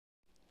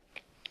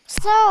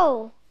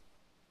So,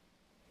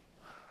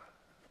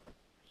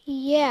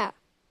 yeah.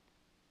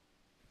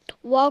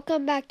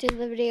 Welcome back to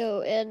the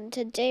video, and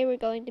today we're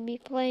going to be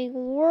playing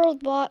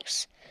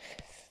Worldbox.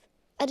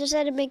 I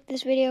decided to make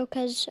this video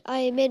because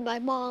I made my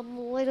mom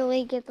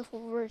literally get the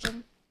full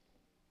version.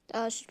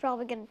 She's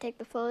probably going to take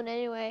the phone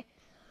anyway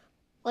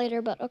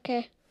later, but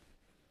okay.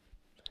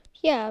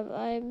 Yeah,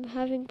 I'm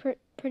having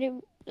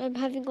I'm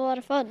having a lot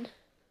of fun.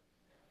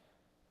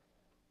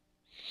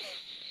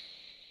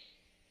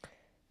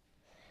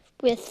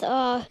 With,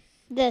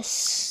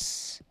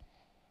 this.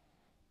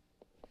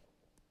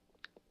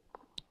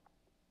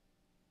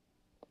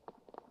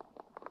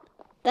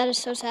 That is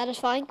so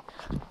satisfying.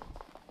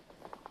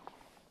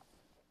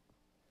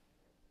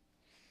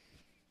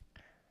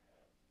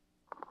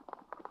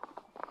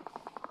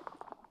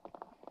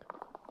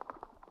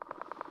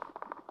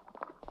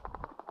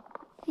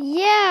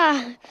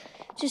 Yeah,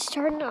 just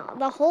turn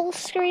the whole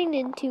screen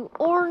into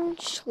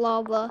orange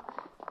lava,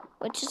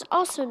 which is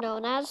also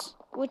known as,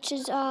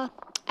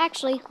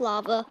 actually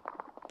lava.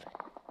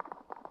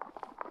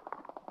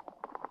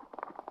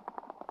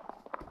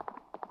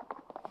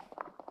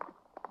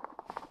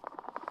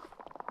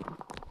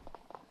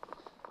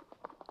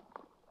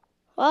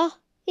 Well,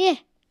 yeah.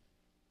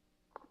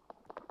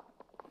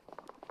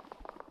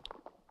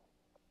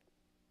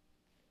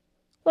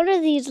 What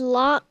are these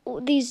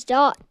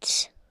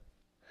dots?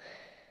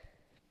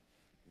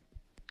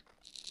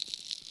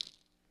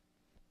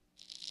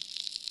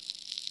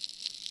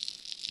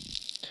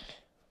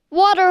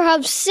 Water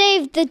have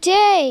saved the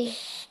day.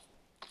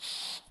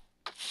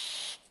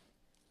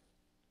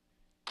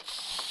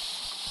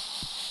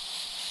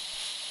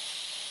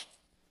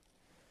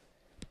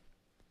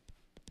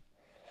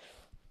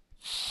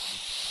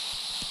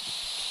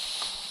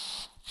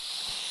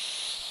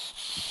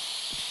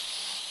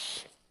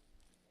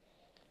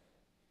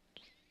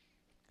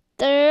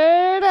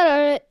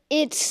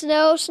 It's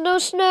snow, snow,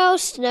 snow,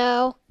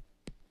 snow.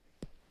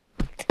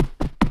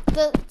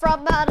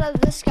 From out of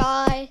the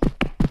sky.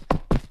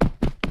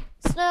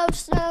 Snow,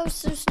 snow,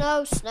 snow,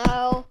 snow,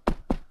 snow.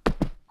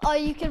 Oh,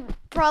 you can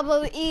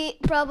probably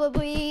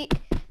eat.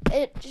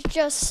 It's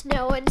just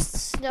snow and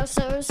snow,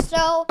 snow,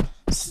 snow,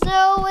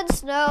 snow and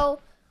snow.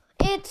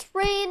 It's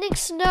raining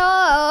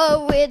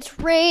snow. It's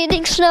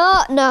raining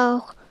snow.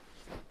 No.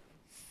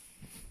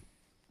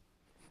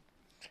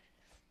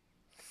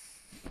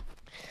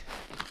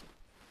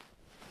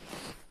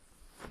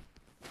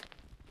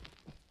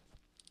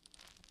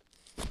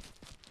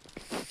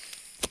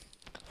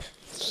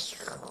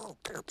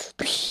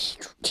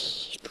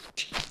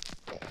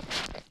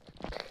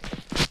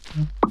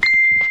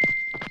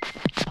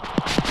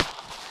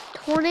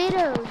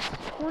 Tornadoes,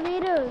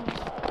 tornadoes,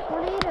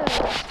 tornadoes.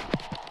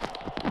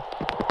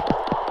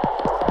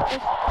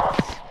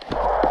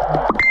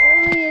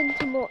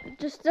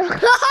 Just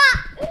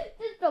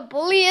a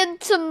billion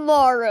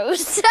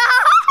tomorrows.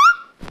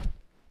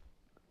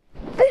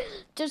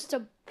 just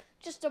a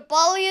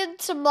billion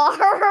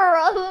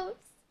tomorrows.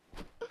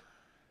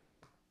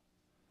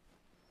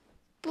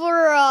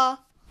 Bruh.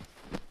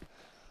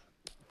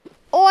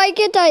 Oh, I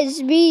get to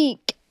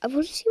speak. I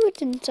want to see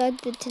what's inside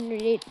the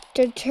tornadoes.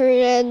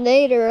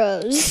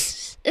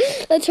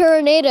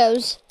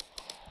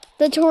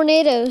 The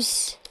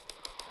tornadoes.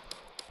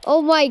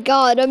 Oh my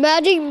God!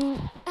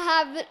 Imagine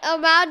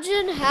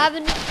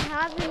having this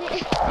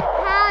many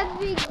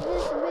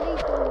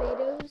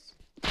tornadoes.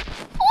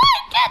 Why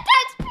can't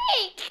I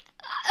speak?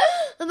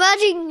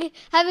 Imagine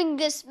having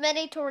this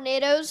many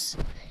tornadoes.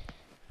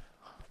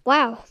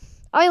 Wow.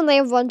 I only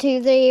have 1,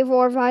 2, 3,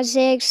 4, 5,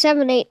 6,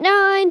 7, 8,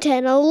 9,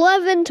 10,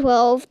 11,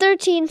 12,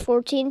 13,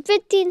 14,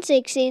 15,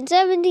 16,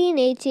 17,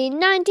 18,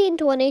 19,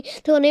 20,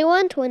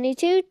 21,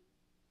 22,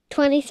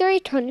 23,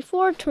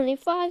 24,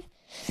 25,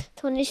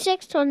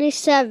 26,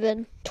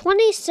 27.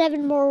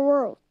 27 more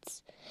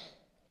worlds.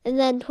 And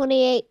then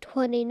 28,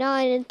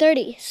 29, and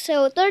 30.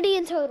 So 30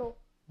 in total.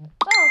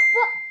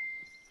 Oh,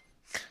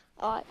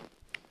 fuck.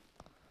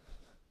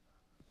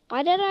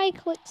 Why did I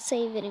click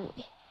save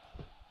anyway?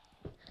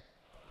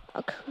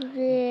 I'll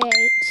create.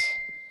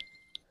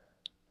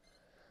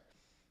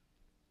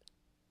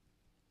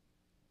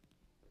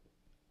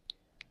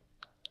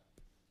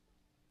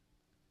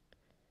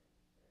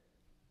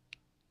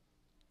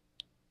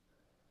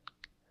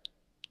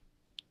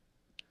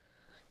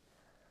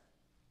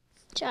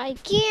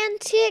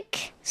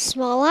 Gigantic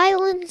small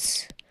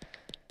islands.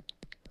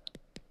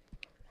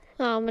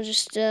 I'm gonna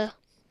just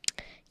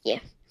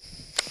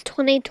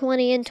 20,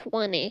 20, and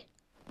 20.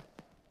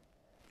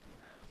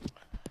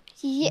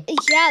 Yeah,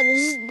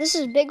 this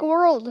is big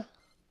world.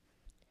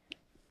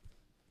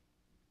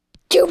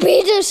 To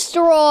be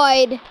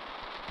destroyed.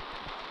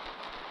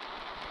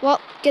 Well,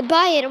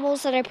 goodbye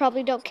animals that I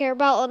probably don't care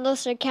about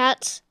unless they're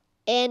cats.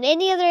 And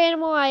any other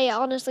animal I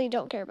honestly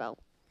don't care about.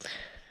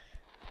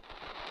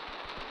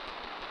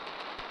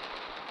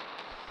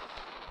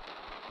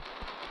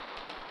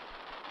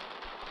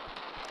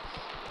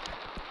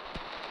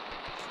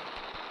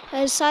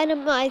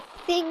 Asylum, I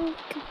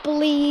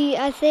believe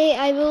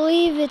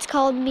it's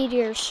called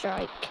meteor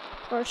strike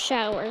or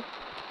shower.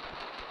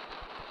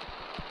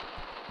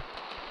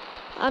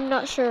 I'm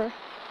not sure.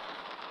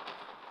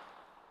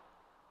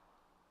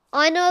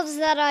 I know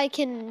that I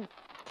can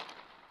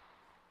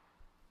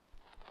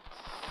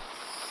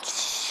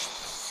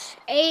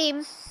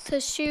aim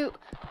to shoot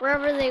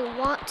wherever they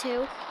want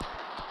to.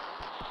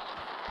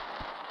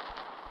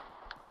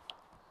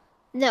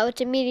 No, it's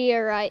a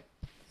meteorite.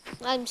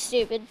 I'm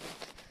stupid.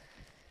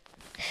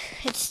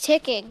 It's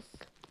ticking.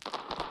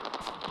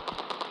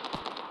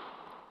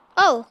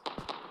 Oh.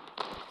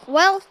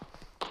 Well,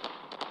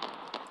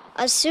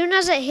 as soon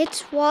as it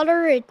hits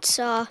water, it's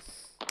I'm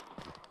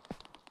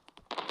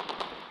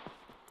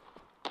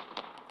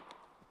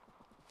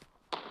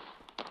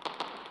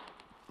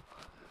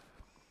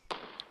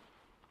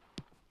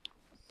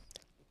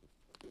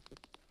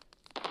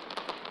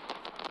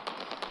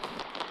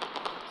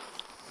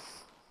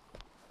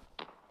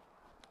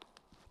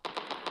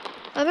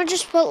gonna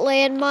just put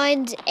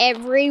landmines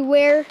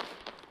everywhere.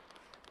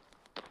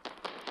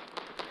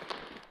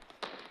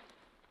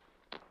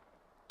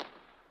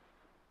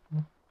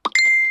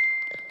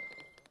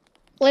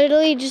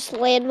 Literally just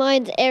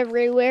landmines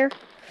everywhere.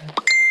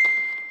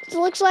 It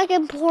looks like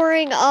I'm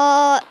pouring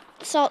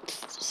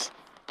salts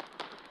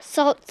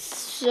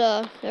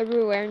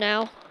everywhere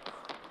now.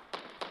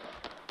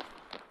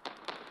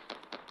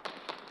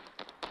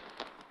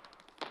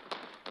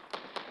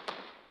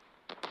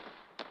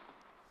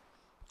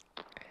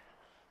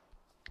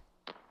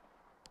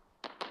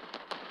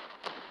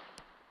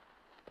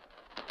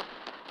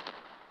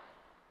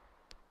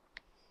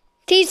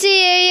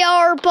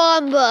 TSAR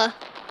BOMBA.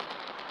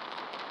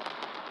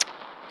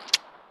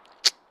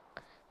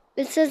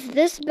 It says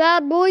this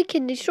bad boy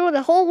can destroy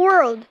the whole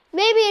world.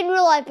 Maybe in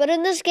real life, but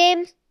in this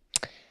game,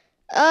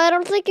 I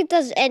don't think it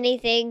does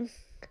anything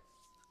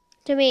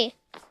to me.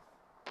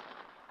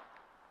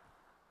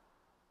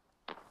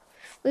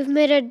 We've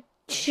made a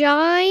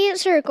giant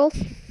circle.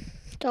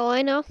 That's all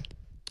I know.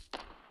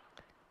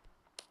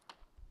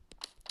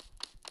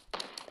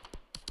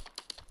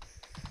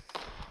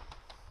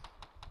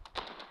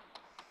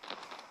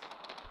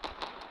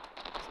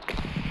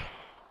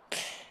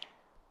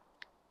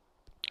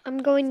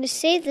 I'm going to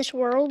save this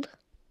world.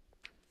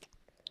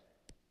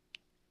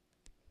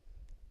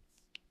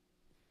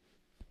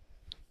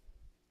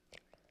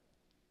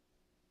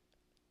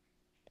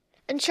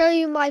 And show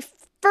you my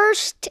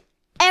first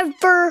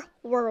ever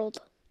world.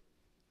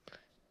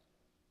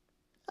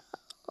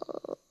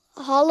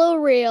 Hollow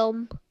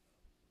Realm.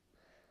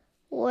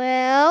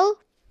 Well,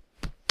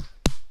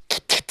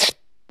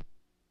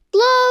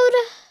 load.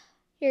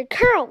 Your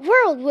current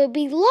world will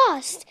be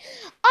lost.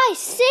 I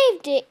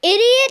saved it,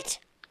 idiot.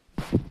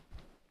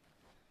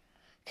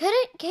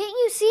 Can't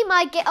you see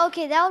my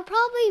okay, that would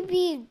probably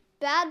be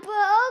bad, but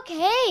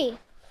okay.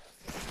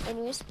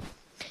 Anyways,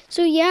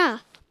 so yeah.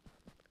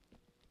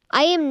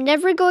 I am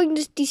never going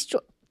to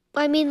destroy.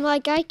 I mean,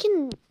 like I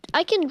can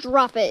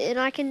drop it, and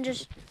I can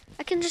just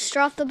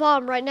drop the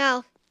bomb right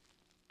now.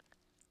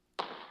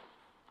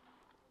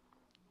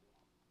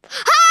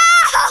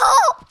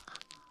 Ah!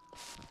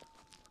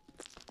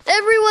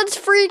 Everyone's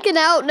freaking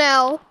out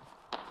now.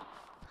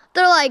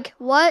 They're like,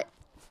 "What?"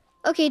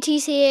 Okay,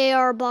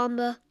 TSAR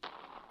BOMBA.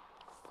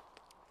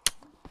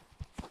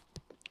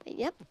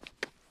 Yep,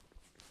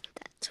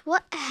 that's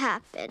what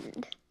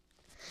happened.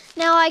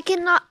 Now I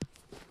cannot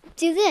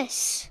do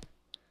this.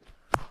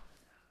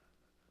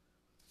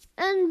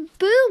 And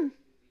boom,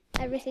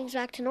 everything's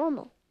back to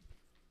normal.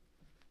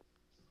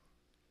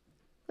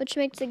 Which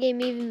makes the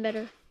game even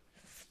better.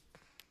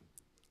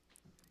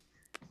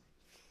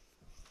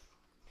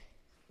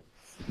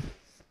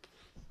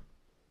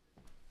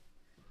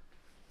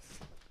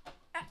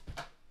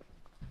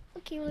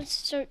 Okay, let's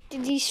start to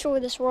destroy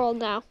this world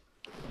now.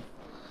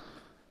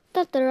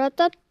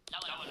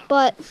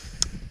 But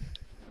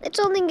it's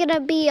only gonna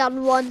be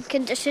on one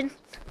condition.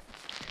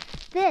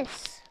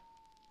 This.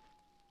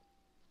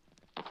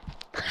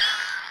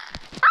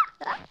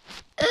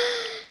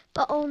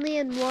 But only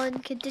in one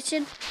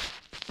condition.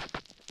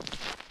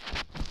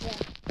 Yeah.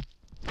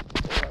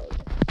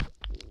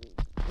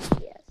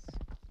 Yes.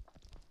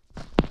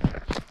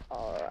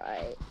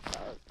 Alright.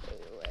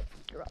 Okay, let's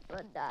drop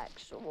an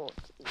actual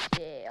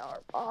TSAR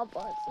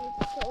BOMBA. See if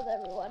it kills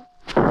everyone.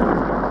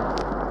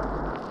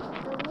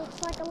 It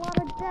looks like a lot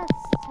of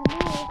deaths to me.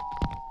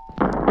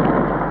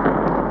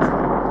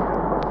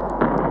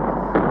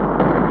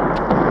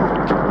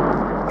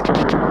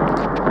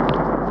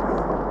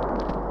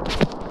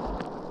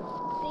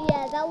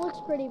 Yeah, that looks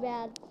pretty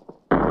bad.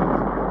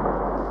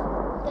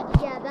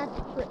 Yeah,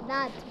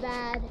 that's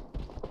bad.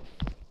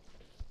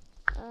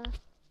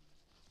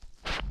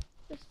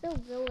 There's still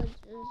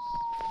villages.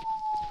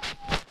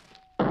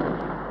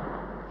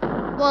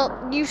 Well,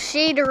 you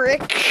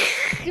Shaderick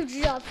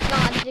just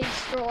got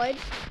destroyed.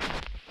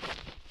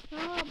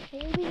 Oh,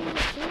 baby,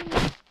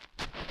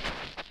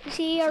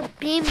 see our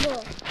BOMBA.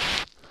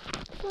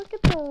 Look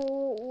at the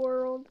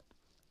world.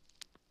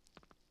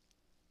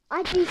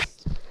 I'd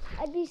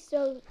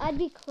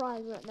be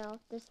crying right now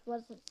if this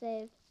wasn't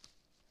saved.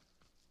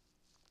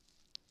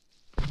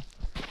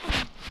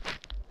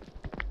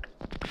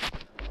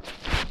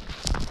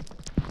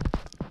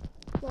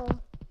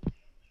 Well,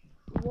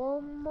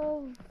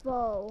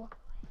 Womovo.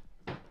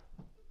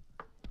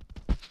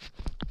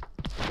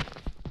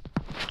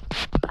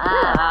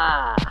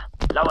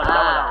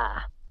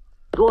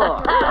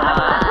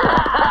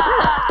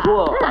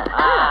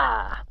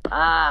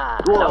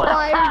 The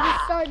fire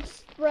just starts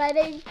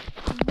spreading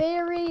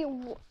very,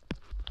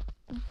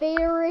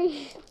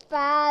 very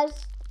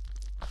fast.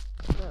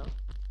 No.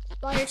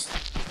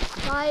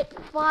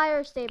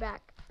 Fire, stay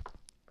back.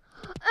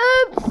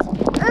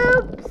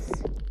 Oops.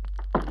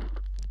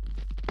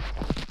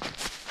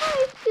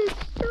 I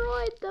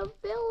destroyed the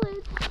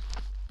village.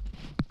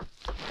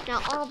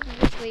 Now,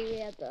 obviously, we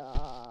have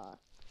the...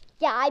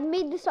 yeah, I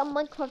made this on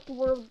Minecraft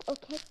World,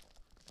 okay?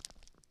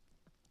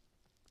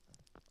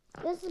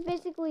 This is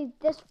basically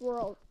this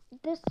world.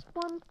 This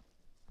one.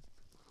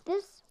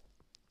 This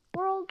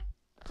world.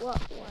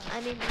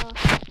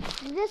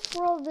 This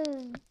world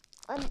is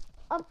an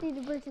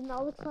updated version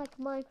that looks like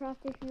Minecraft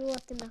if you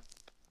look in the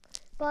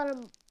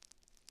bottom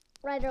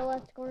right or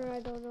left corner. I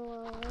don't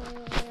know.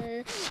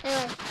 Anyway,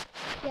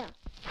 yeah.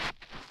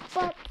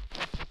 But,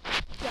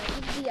 yeah, this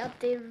is the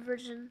updated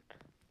version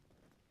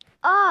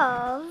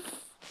of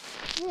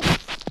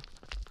this.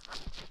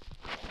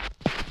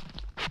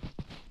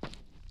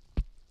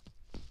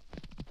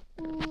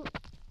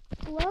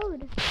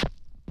 Load.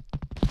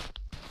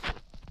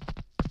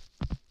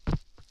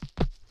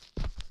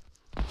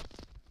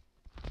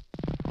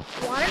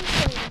 Water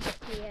change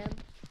PM.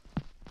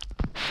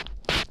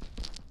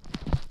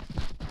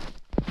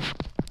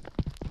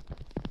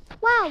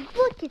 Wow,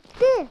 look at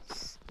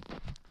this.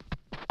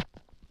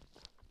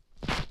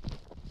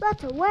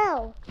 That's a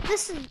well.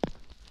 This is...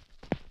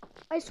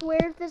 I swear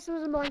if this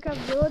was a Minecraft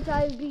village,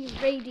 I would be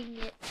raiding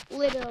it.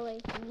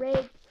 Literally.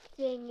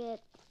 Raiding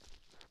it.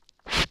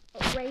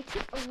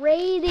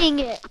 Raiding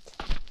it.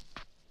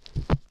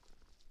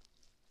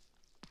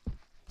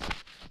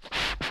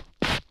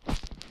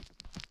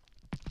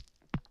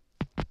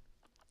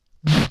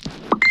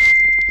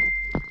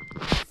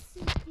 This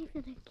isn't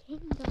even a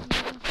kingdom.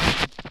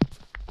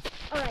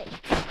 Alright,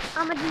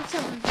 I'm gonna do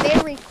some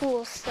very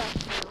cool stuff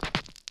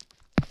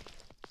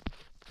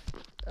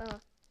now.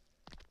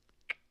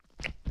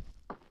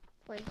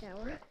 Flame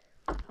tower.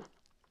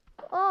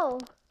 Oh.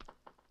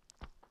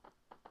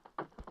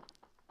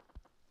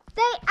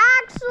 They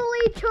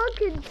actually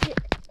took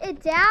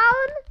it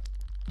down?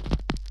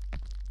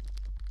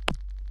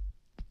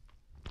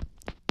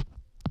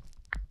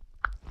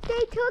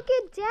 They took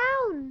it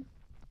down.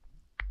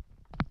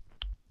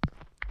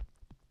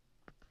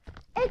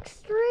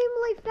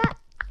 Extremely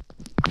fast.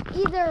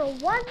 Either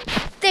one,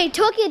 they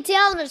took it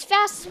down as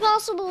fast as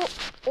possible,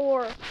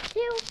 or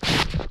two,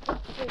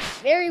 it's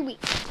very weak.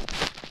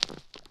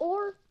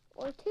 Or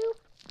two,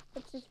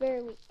 it's just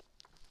very weak.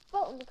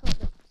 Vote in the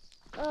comments.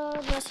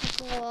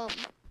 Message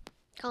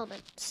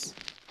comments.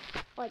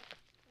 Like,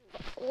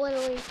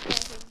 literally,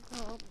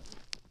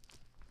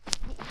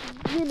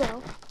 you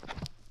know.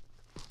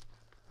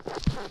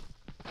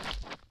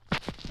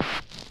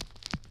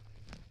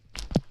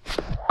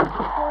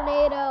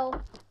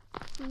 Tornado.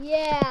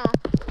 Yeah.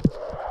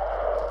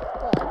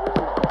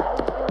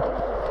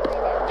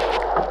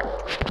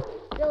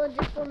 Village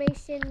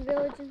information.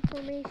 Village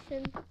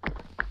information.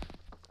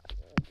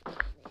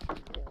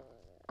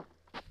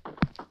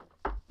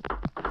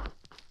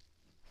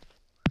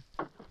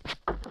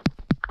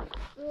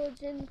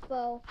 Village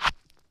info.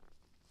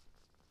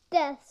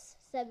 Deaths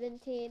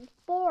 17.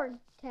 Born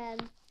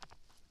 10.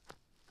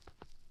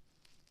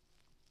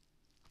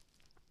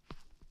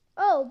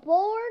 Oh,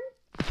 born?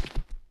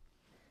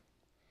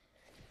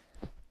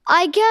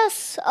 I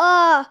guess,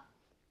 I'm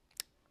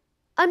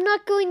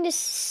not going to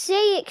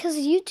say it because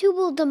YouTube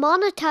will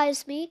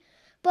demonetize me,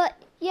 but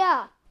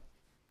yeah.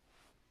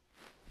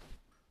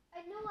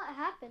 I know what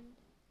happened.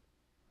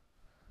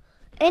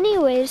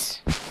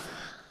 Anyways,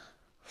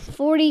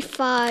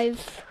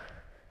 45.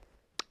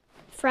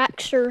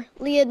 Fracture,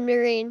 lead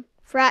marine,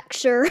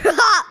 fracture,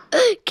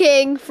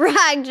 king,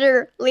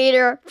 fracture,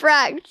 leader,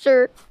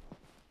 fracture.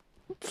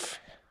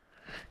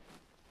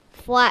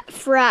 Flat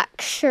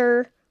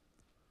fracture.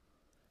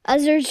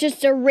 As there's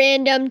just a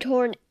random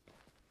tornado.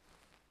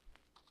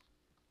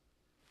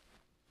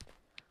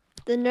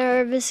 The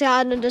nervous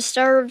sound and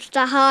disturbs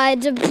the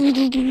hides. Okay.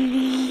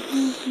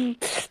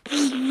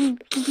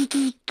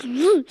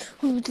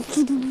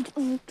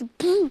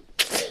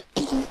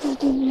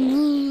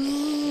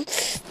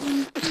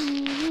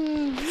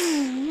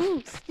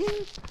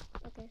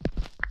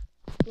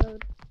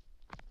 Load.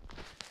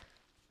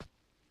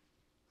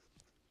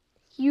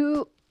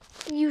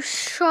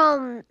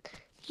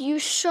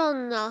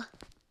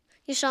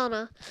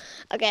 Yushana.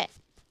 Okay.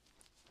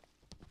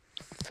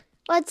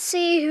 Let's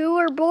see who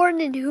were born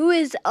and who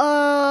is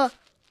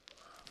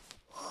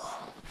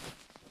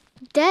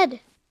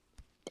dead.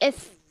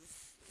 If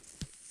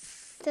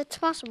that's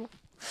possible.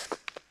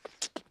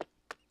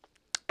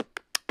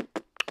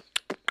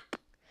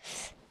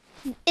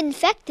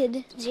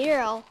 Infected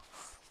 0.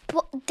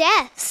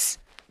 Deaths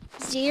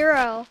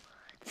 0.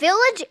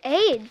 Village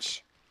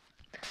age.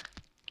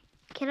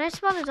 Can I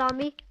spawn a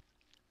zombie?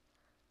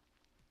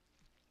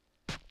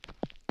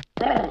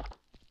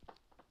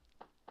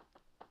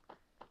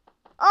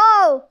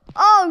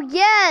 Oh,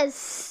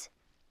 yes.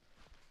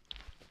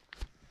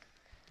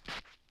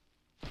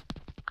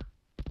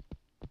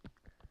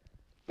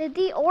 Did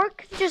the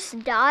orc just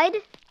died?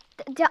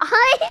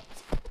 Died?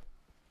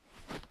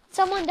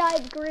 Someone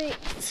died green,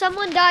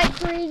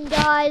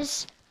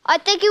 guys. I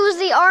think it was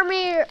the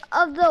army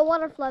of the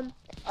water flame.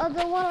 Of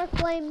the water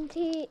flame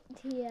team.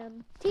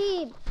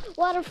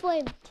 Water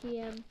flame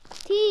team.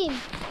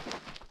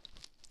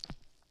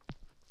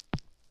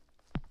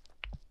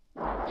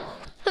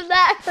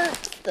 That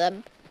hurts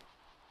them.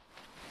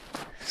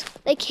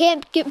 They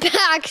can't get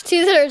back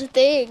to their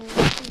thing.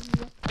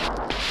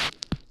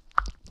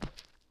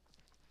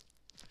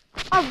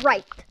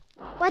 Alright.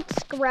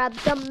 Let's grab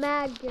the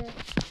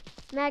magnets.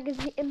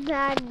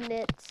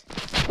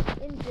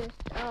 And just,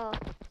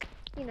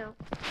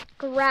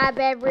 grab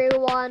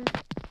everyone.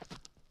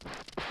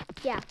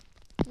 Yeah,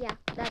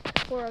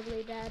 that's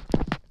horribly bad.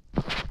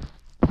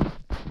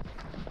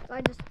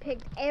 I just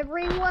picked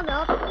everyone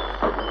up.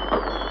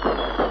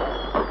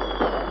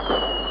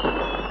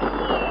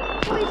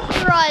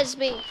 Moisturize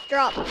me.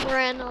 Drop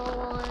Piranha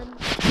on.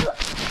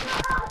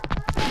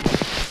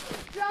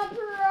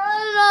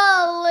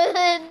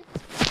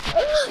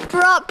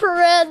 Drop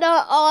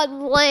Piranha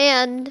on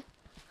land.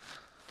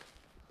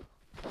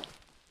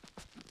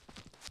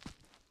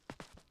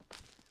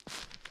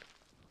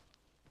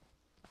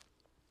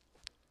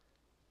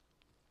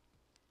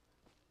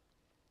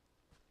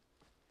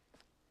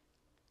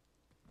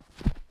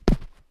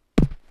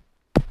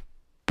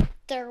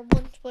 There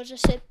once was a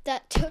ship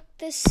that took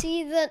the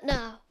sea that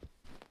now.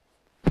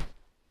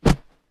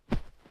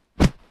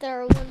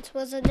 There once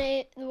was a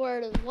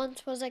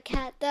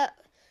cat that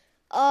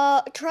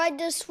tried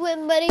to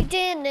swim, but he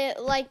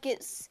didn't like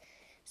it,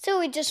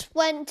 so he just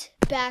went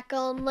back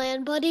on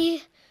land. But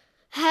he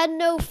had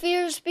no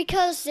fears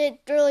because it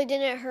really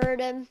didn't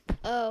hurt him.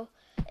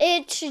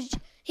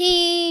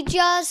 He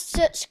just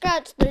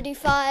scratched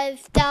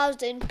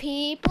 35,000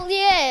 people.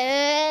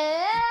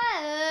 Yeah.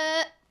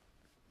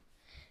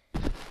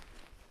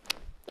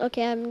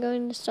 Okay, I'm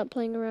going to stop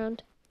playing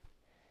around.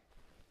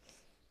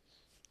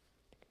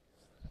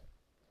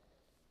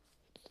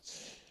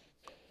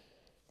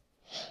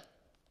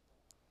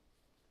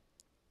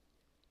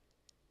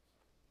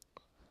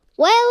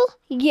 Well,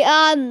 yeah,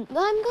 I'm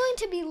going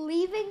to be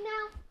leaving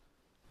now.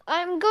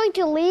 I'm going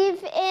to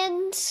leave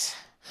and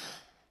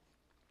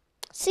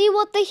see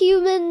what the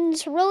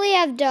humans really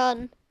have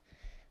done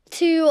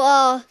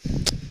to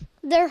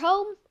their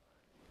home.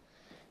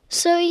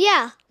 So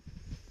yeah.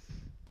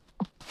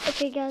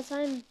 Okay guys,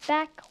 I'm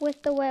back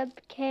with the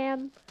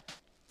webcam.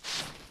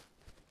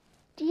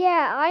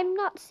 Yeah, I'm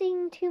not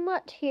seeing too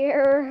much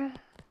here.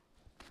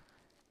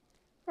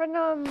 Right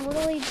now I'm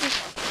really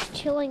just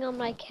chilling on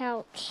my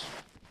couch.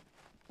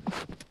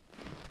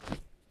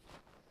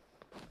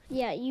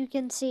 Yeah, you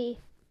can see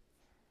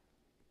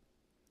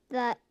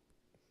that.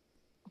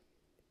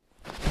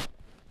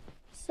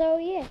 So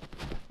yeah.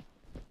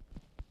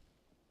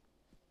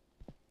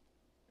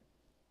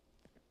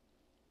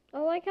 I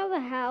like how the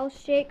house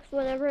shakes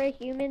whenever a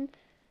human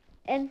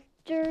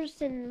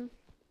enters and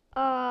goes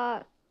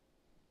out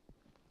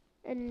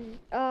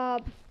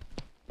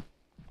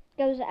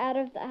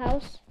of the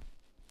house.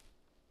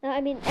 I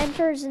mean,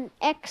 enters and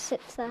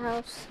exits the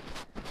house.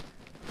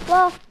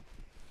 Well,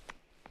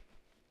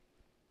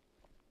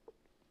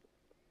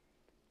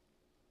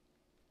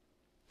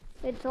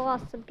 it's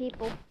lost some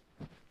people.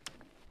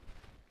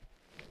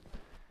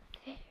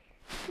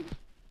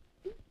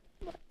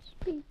 Much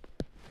people.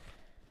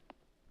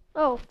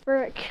 Oh,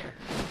 frick.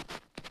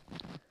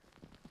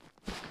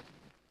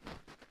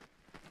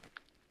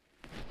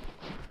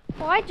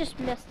 Well, I just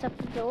messed up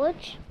the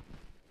village.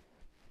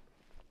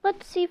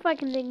 Let's see if I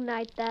can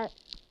ignite that.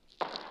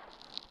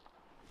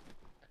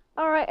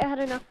 Alright, I had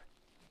enough.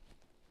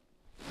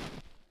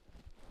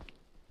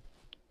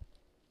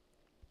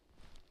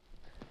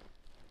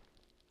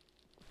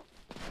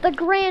 The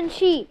Grand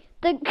Tree.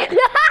 The Grand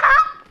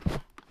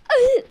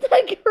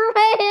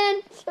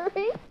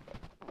Tree.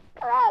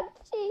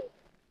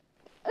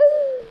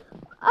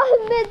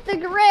 I meant the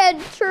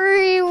Grand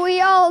Tree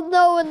we all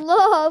know and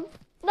love.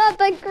 Not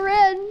the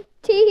Grand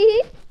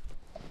Tea.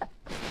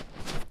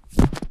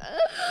 Oh,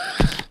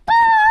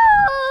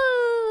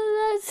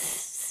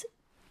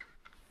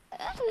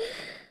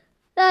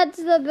 that's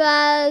the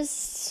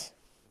best.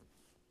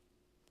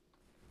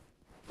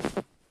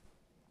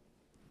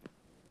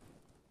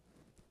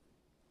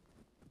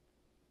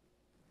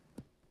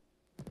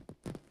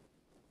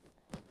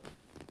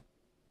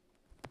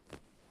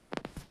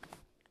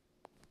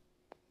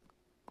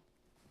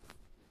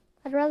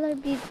 I'd rather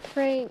be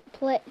play.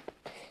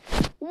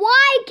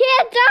 Why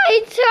can't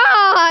I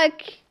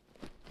talk?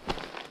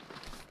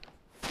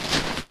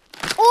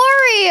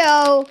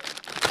 Oreo.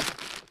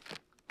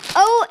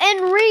 O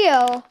and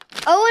Rio.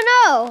 O and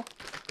O.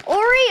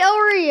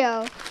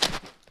 Oreo.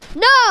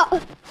 No.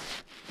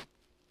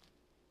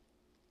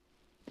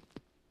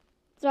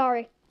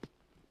 Sorry.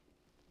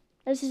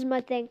 This is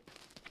my thing.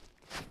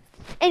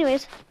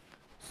 Anyways,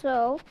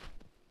 so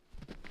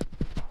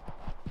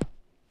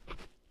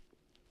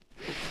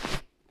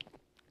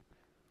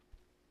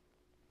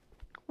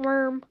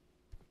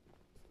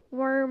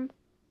worm.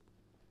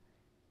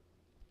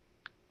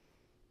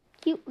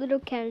 Cute little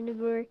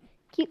carnivore.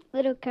 Cute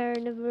little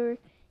carnivore.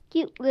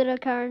 Cute little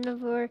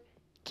carnivore.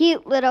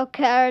 Cute little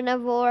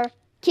carnivore.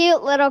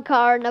 Cute little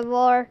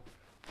carnivore.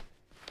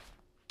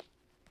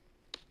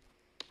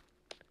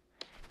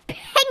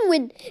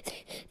 Penguin!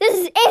 This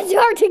is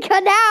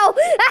Antarctica now!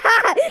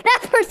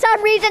 That for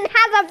some reason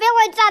has a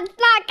village that's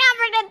not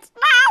covered in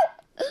snow!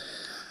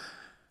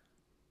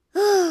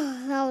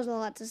 That was a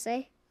lot to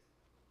say.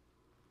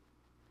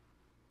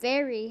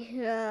 Very.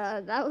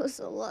 That was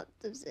a lot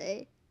to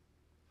say.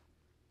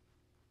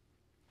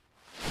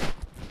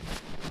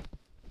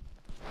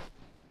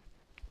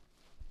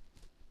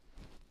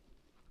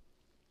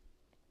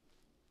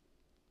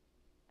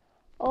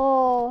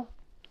 Oh,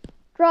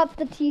 drop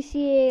the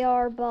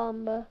TSAR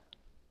BOMBA.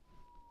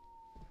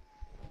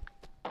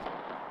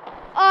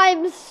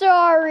 I'm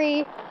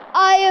sorry.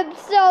 I am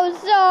so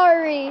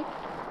sorry.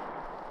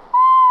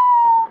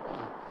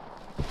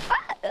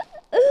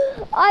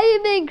 I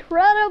am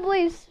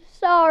incredibly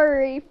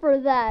sorry for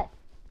that.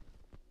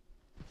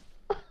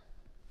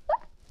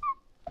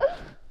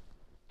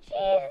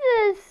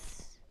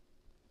 Jesus.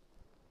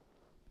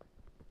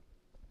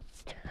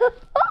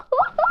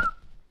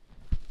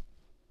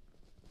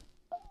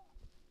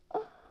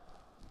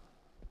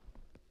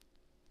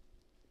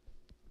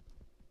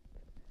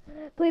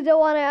 Please don't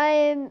want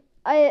it.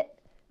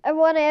 I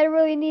want it. I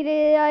really need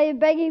it. I am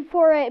begging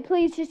for it.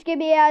 Please just give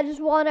me it. I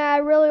just want it. I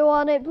really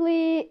want it.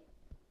 Please.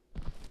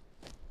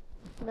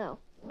 No,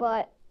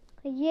 but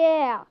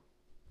yeah.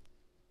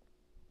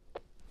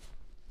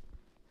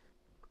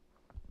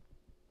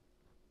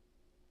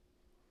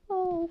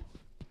 Oh,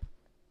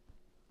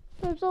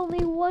 there's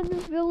only one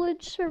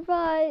village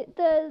survived.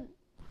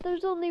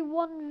 There's only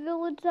one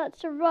village that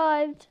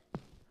survived.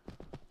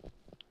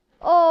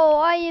 Oh,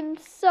 I am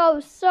so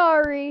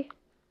sorry.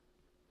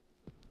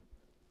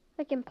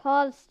 I can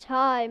pause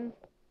time.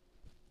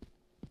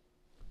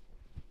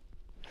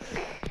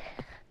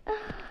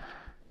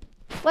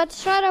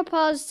 Let's try to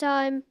pause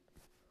time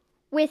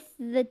with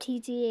the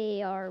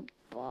TSAR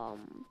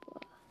bomb.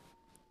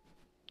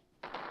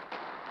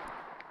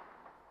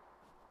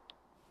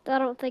 I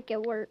don't think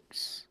it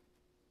works.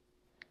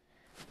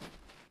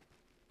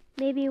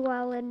 Maybe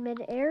while in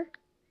midair?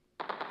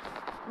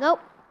 Nope.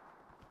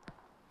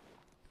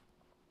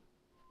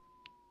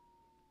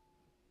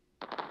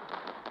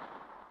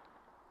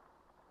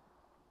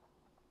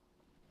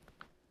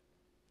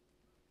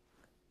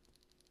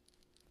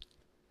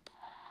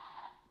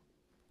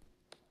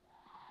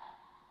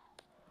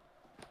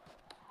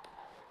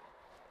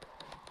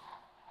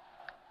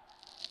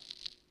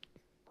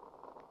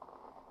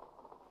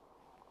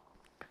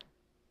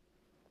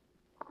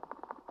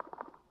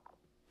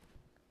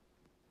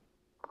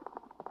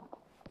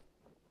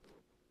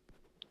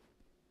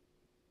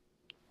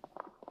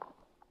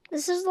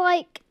 This is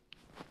like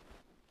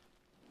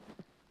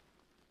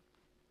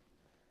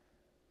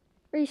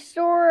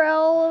restore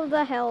all of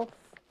the health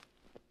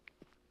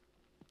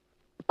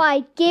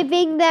by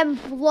giving them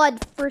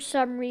blood for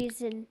some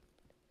reason.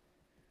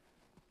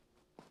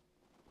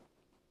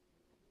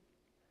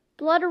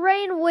 Blood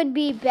rain would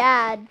be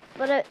bad,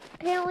 but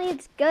apparently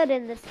it's good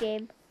in this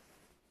game.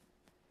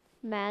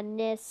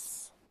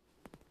 Madness.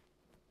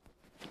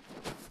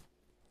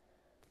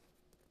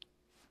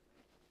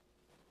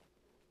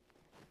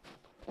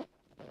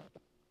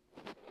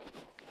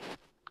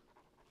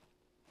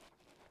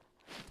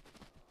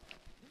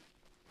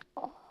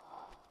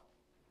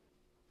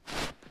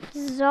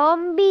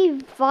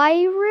 Zombie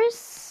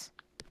virus?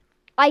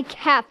 I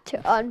have to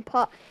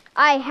unpause.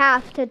 I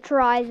have to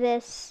try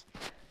this.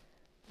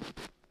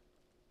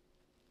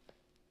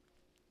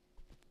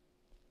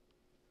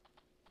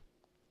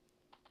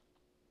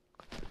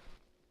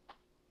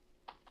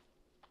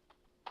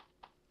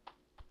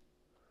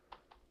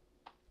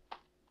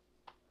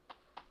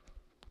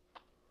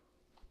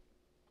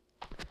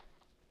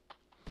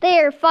 They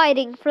are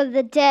fighting for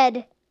the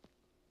dead.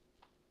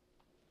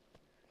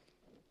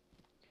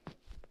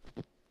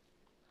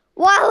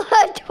 While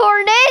a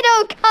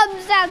tornado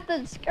comes at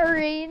the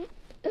screen.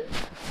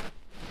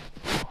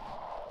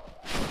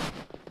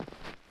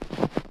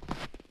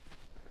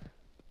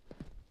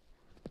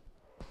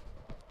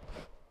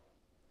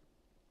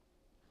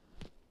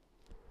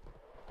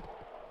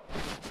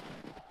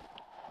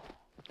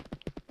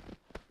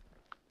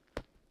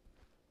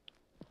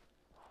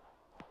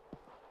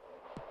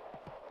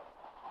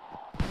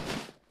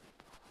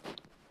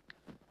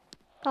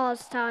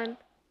 Pause time.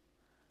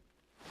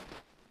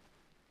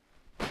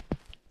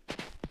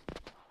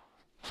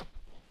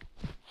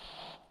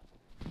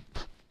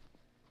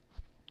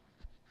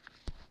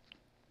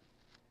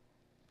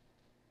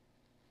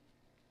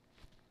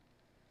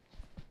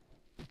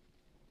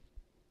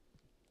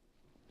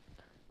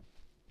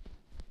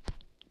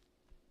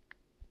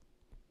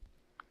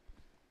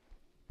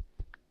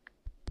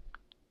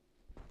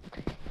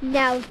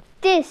 Now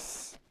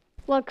this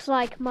looks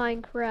like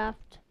Minecraft.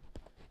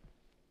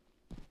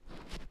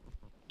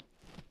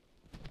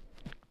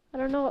 I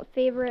don't know what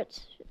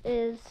favorites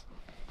is,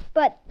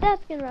 but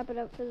that's gonna wrap it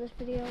up for this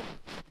video.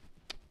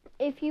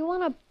 if you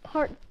want a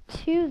part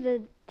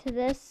 2 to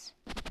this,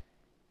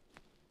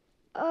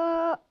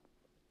 I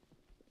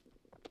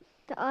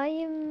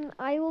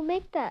will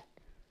make that.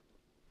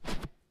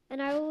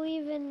 And I will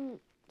even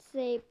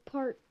say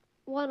part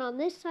 1 on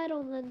this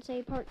title and then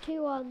say part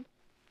 2 on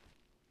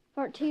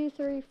part 2,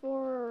 3, 4,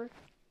 or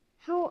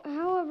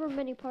however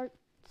many parts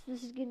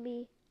this is going to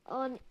be.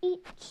 On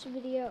each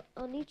video,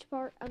 on each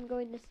part, I'm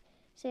going to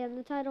say on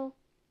the title,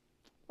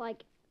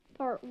 like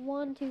part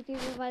 1, 2, 3,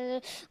 4,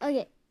 5.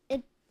 Okay,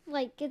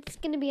 it's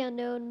going to be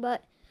unknown,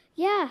 but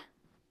yeah.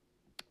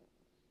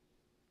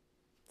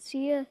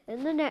 See ya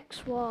in the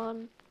next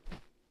one.